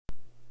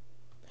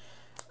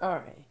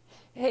Alright.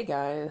 Hey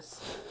guys.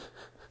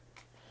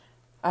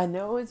 I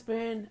know it's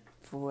been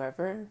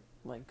forever,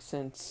 like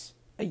since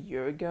a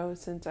year ago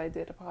since I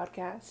did a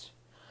podcast,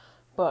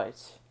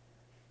 but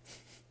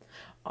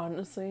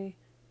honestly,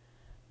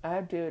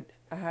 I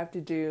have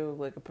to do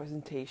like a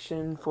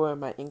presentation for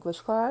my English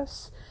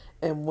class,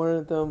 and one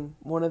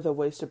of the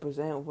ways to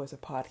present was a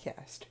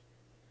podcast.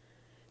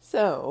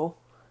 So,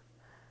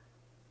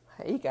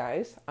 hey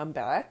guys, I'm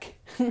back.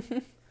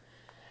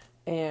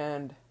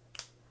 And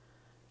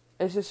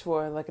it's just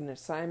for like an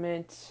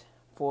assignment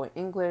for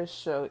English,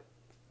 so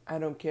I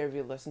don't care if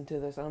you listen to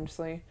this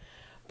honestly.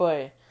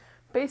 But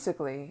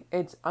basically,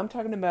 it's I'm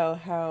talking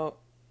about how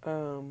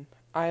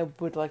I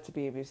would like to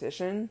be a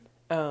musician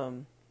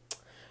right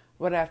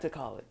after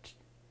college.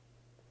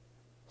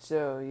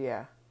 So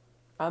yeah,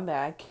 I'm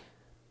back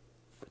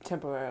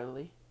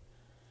temporarily,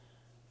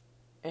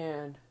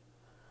 and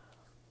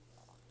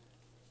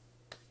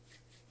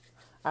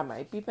I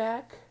might be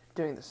back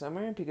during the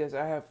summer because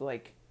I have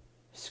like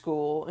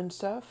school and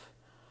stuff.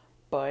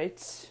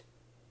 But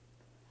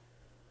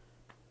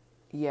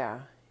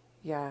yeah,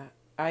 yeah,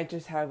 I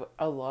just have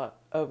a lot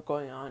of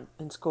going on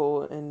in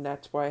school, and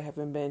that's why I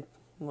haven't been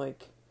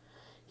like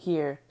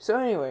here. So,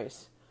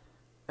 anyways,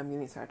 I'm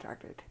getting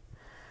sidetracked.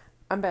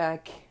 I'm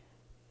back.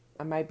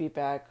 I might be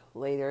back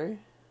later,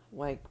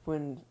 like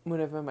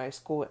whenever my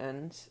school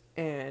ends.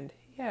 And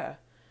yeah,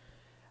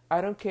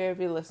 I don't care if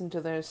you listen to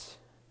this.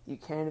 You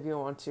can if you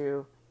want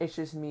to. It's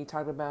just me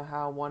talking about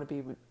how I want to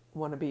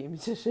be a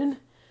musician.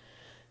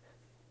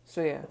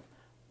 So yeah,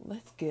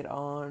 let's get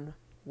on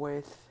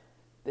with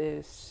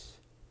this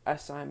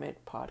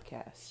assignment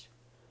podcast.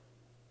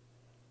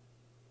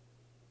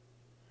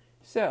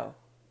 So,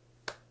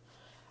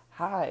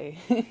 hi.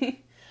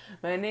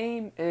 My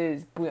name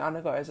is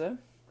Brianna Garza,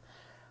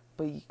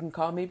 but you can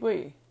call me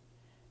Bri.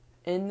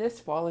 In this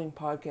following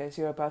podcast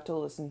you're about to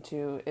listen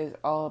to is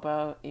all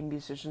about a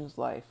musician's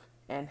life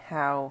and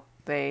how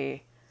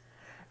they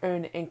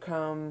earn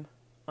income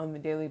on a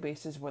daily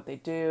basis, what they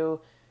do,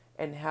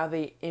 and how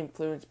they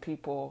influence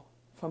people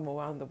from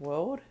around the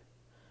world.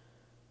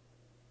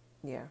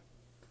 Yeah.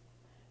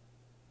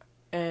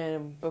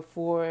 And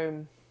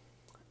before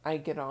I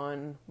get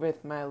on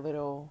with my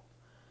little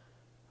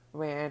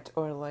rant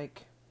or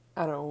like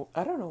I don't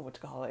know what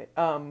to call it.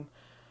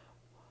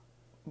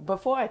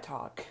 Before I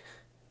talk,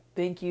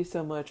 thank you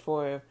so much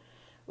for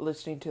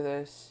listening to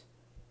this.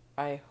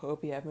 I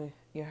hope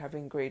you're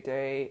having a great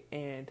day,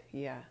 and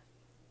yeah,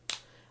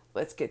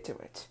 let's get to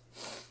it.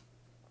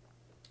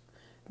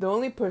 The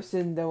only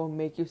person that will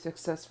make you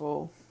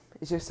successful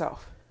is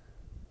yourself.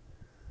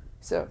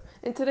 So,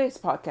 in today's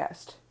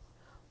podcast,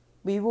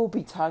 we will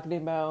be talking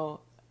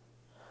about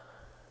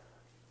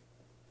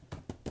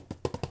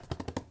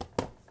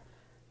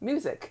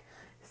music.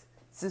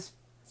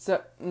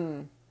 So,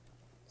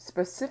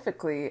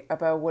 specifically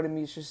about what a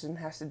musician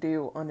has to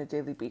do on a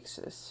daily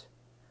basis.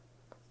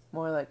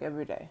 More like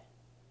every day.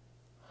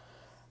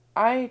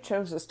 I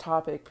chose this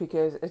topic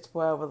because it's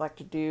what I would like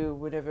to do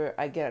whenever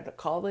I get out of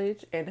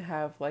college and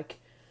have like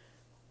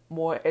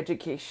more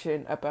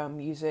education about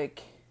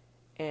music.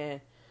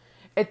 And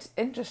it's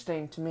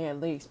interesting to me at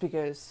least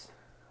because,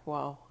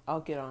 well, I'll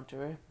get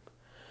onto it.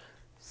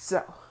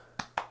 So,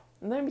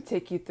 let me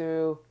take you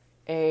through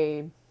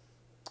a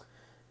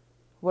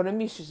what a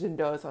musician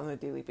does on a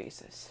daily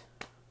basis.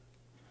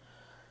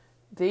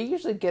 They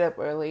usually get up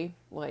early,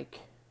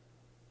 like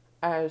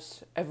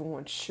as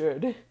everyone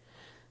should.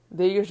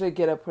 They usually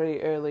get up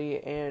pretty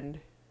early, and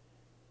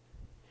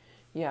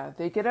yeah,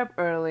 they get up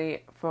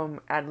early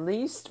from at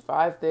least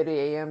 5:30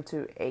 a.m.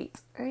 to 8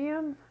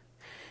 a.m.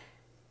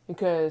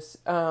 because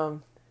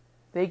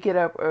they get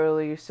up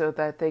early so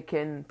that they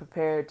can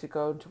prepare to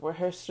go to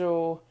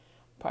rehearsal,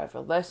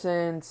 private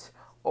lessons,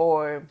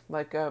 or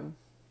like an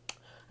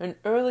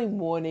early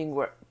morning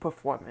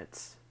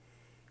performance.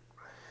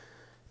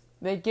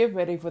 They get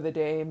ready for the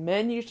day.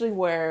 Men usually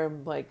wear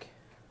like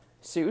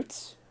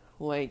suits,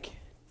 like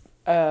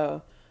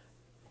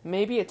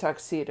maybe a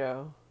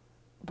tuxedo,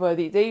 but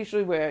they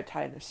usually wear a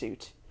tie and a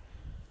suit.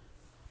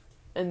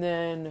 And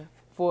then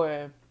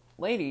for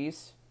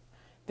ladies,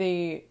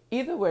 they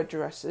either wear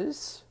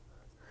dresses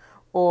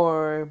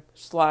or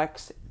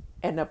slacks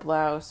and a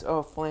blouse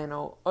or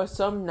flannel or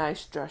some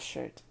nice dress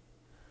shirt.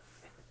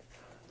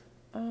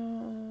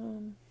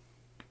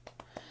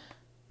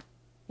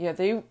 Yeah,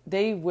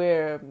 they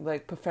wear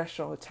like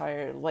professional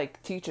attire,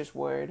 like teachers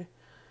would,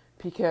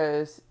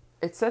 because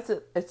it sets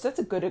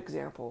a good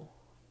example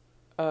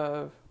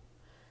of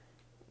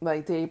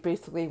like they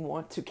basically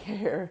want to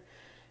care,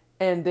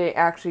 and they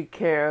actually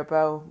care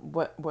about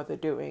what they're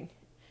doing,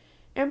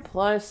 and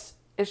plus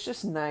it's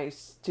just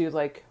nice to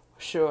like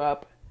show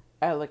up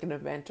at like an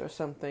event or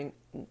something,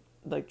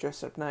 like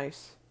dress up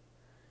nice,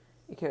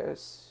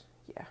 because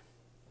yeah.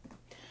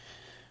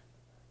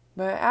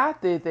 But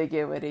after they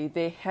get ready,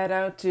 they head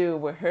out to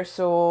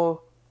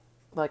rehearsal.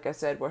 Like I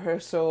said,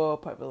 rehearsal,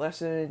 private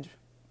lessons,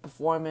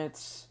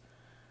 performance,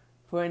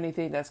 for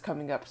anything that's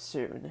coming up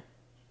soon.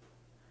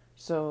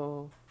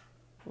 So,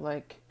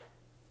 like,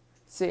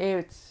 say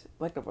it's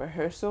like a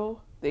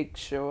rehearsal, they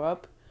show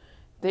up.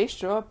 They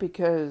show up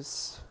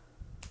because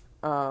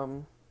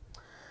um,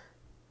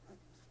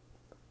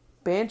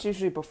 bands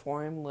usually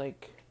perform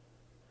like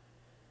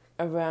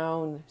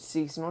around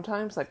seasonal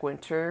times, like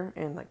winter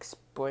and like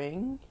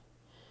spring.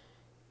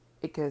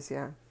 Because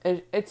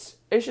it's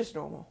just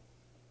normal.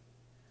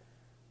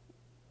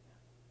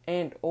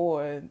 And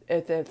or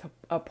if it's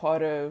a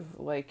part of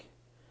like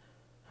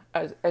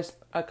as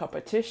a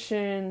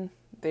competition,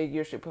 they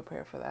usually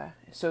prepare for that.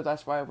 So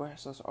that's why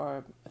rehearsals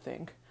are a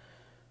thing.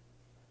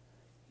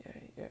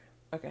 Yeah.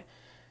 Okay.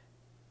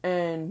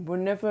 And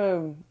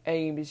whenever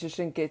a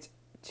musician gets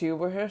to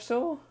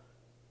rehearsal,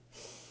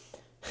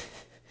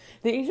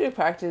 they usually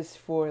practice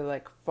for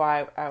like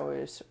 5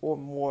 hours or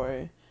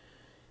more.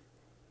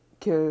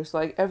 Because,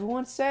 like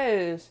everyone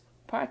says,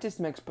 practice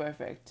makes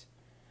perfect.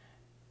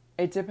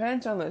 It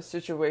depends on the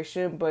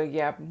situation, but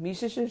yeah,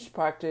 musicians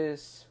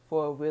practice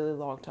for a really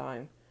long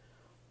time.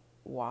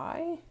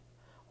 Why?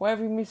 Well,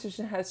 every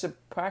musician has to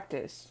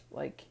practice.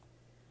 Like,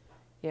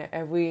 yeah,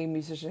 every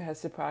musician has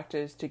to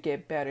practice to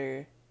get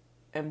better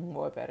and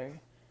more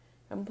better.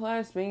 And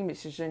plus, being a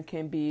musician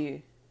can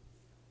be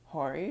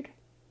hard.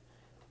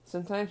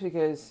 Sometimes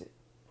because,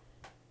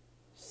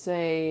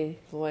 say,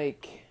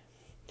 like,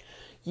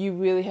 you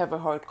really have a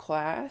hard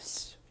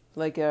class,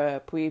 like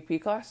a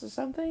pre-EP class or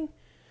something,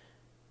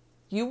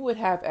 you would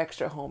have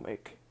extra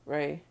homework,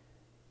 right?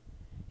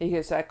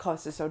 Because that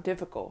class is so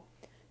difficult.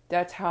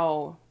 That's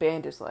how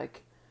band is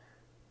like.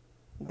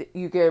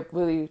 You get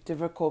really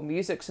difficult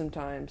music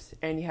sometimes,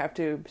 and you have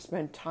to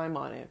spend time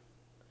on it,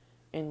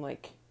 and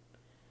like,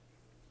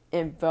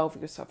 involve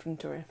yourself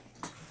into it.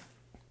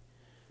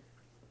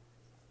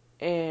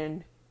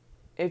 And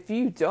if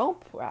you don't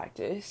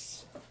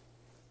practice,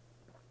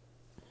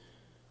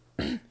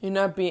 you're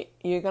not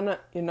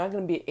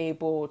gonna be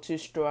able to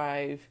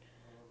strive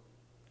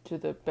to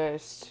the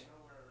best.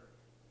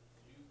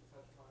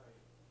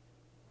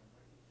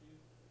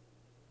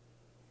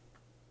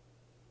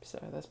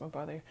 Sorry, that's my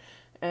brother.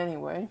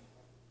 Anyway,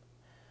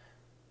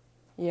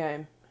 yeah,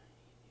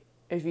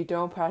 if you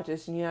don't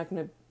practice, you're not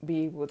gonna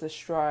be able to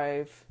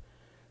strive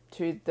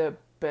to the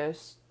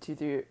best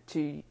to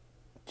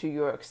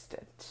your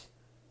extent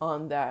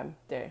on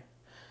that day.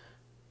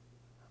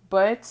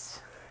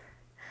 But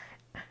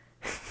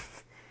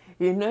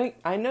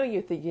I know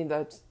you're thinking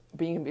that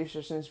being a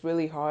musician is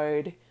really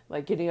hard,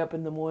 like getting up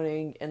in the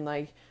morning and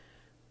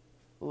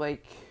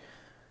like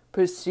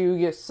pursue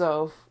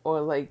yourself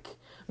or like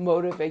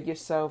motivate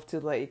yourself to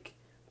like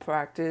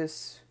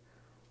practice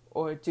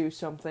or do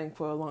something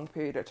for a long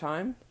period of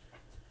time.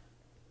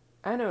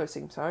 I know it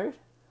seems hard,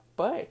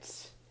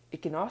 but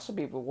it can also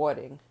be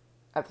rewarding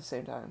at the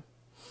same time.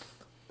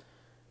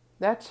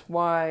 That's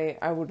why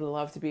I would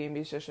love to be a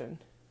musician.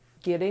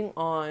 Getting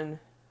on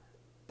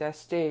that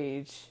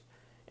stage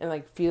and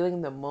like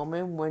feeling the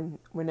moment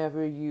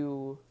whenever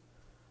you,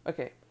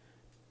 okay,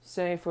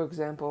 say for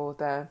example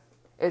that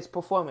it's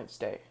performance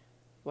day,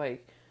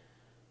 like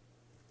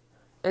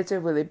it's a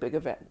really big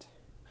event,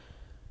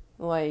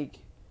 like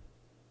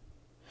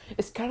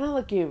it's kind of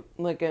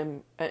like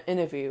an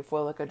interview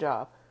for like a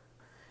job.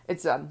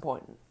 It's that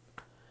important.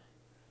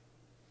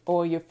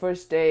 Or your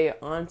first day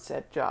on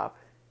set job.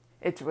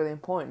 It's really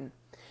important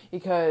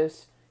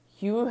because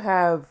you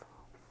have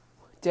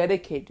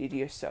dedicated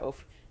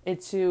yourself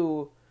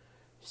into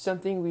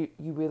something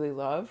you really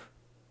love,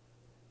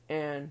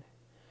 and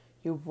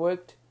you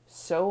worked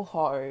so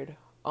hard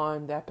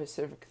on that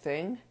specific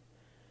thing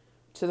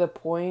to the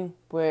point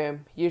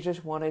where you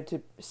just wanted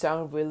to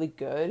sound really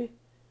good,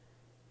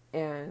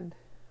 and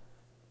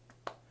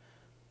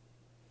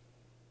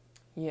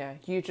yeah,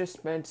 you just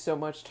spent so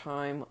much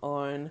time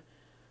on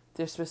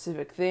this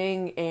specific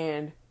thing,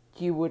 and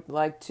you would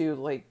like to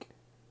like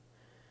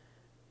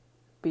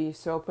be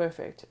so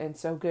perfect and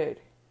so good.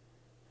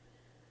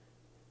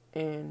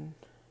 And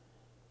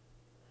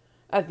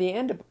at the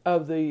end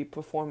of the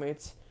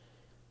performance,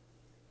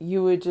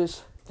 you would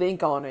just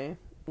think on it.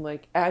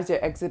 Like, as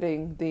you're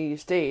exiting the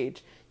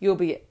stage, you'll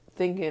be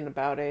thinking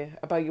about it,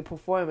 about your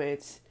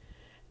performance.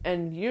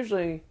 And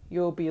usually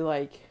you'll be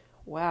like,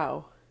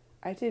 wow,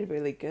 I did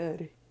really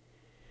good.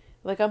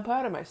 Like, I'm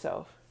proud of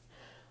myself.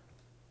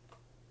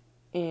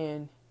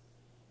 And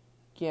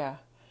yeah,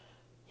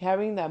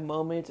 having that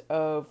moment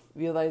of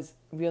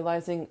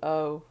realizing,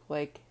 oh,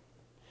 like,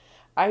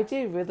 I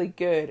did really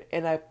good,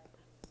 and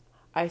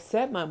I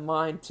set my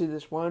mind to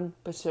this one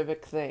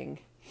specific thing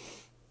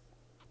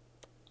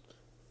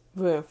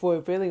for a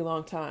really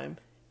long time,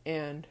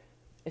 and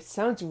it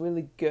sounds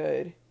really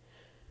good.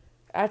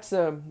 That's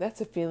a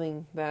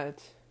feeling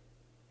that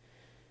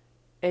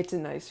it's a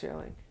nice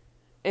feeling.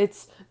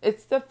 It's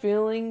the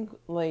feeling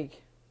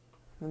like,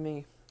 let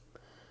me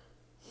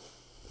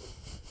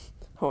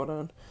hold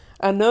on.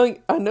 I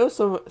know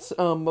some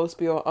most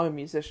people are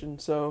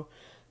musicians, so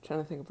I'm trying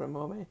to think for a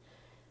moment.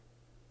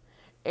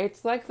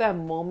 It's like that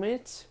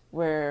moment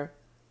where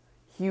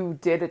you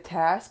did a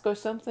task or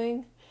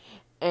something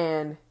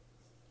and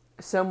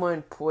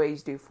someone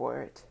praised you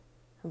for it.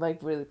 Like,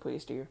 really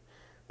praised you.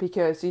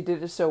 because you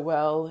did it so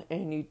well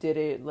and you did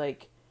it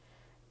like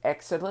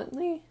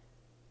excellently,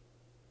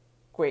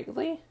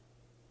 greatly.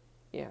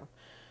 Yeah.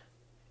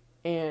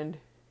 And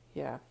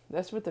yeah,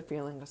 that's what the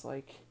feeling is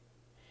like.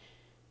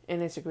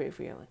 And it's a great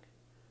feeling.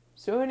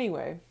 So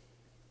anyway,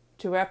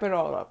 to wrap it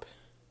all up,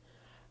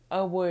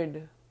 I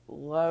would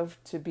love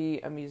to be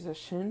a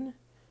musician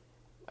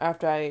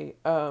after I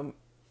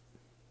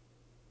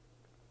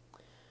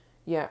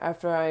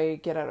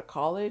get out of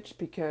college,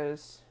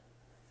 because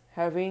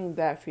having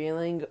that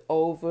feeling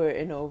over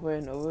and over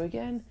and over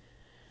again,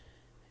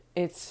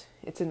 it's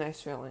a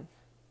nice feeling.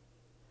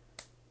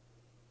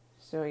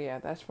 So yeah,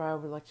 that's why I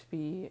would like to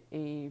be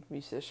a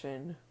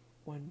musician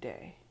one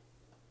day.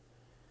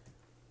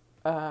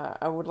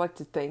 I would like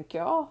to thank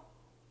y'all,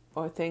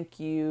 or thank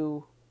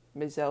you,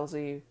 Ms.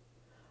 Elsie,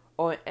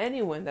 or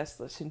anyone that's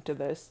listening to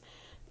this.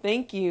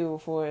 Thank you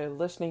for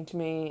listening to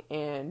me,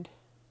 and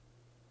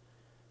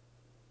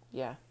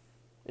yeah,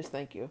 just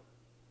thank you.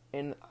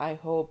 And I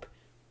hope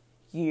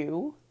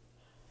you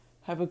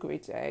have a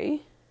great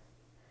day,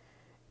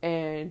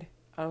 and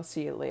I'll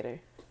see you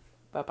later.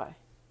 Bye-bye.